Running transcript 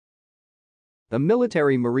A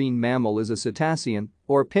military marine mammal is a cetacean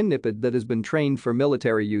or pinniped that has been trained for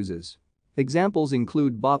military uses. Examples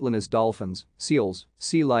include bottlenose dolphins, seals,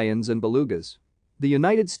 sea lions and belugas. The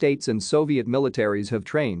United States and Soviet militaries have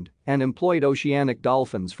trained and employed oceanic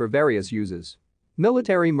dolphins for various uses.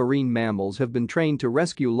 Military marine mammals have been trained to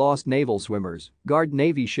rescue lost naval swimmers, guard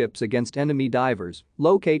Navy ships against enemy divers,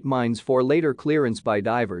 locate mines for later clearance by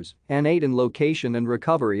divers, and aid in location and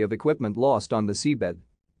recovery of equipment lost on the seabed.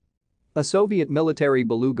 A Soviet military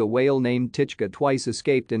beluga whale named Tichka twice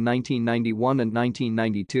escaped in 1991 and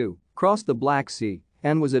 1992, crossed the Black Sea,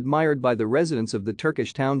 and was admired by the residents of the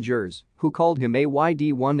Turkish town Jers, who called him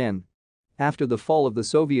Ayd1N. After the fall of the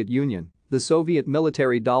Soviet Union, the Soviet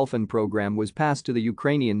military dolphin program was passed to the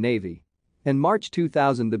Ukrainian Navy. In March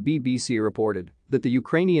 2000, the BBC reported that the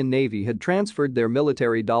Ukrainian Navy had transferred their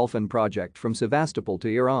military dolphin project from Sevastopol to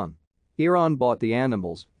Iran. Iran bought the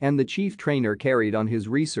animals, and the chief trainer carried on his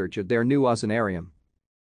research at their new oceanarium.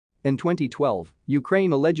 In 2012,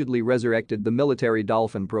 Ukraine allegedly resurrected the military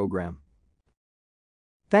dolphin program.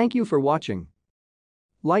 Thank you for watching.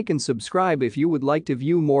 Like and subscribe if you would like to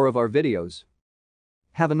view more of our videos.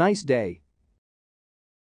 Have a nice day.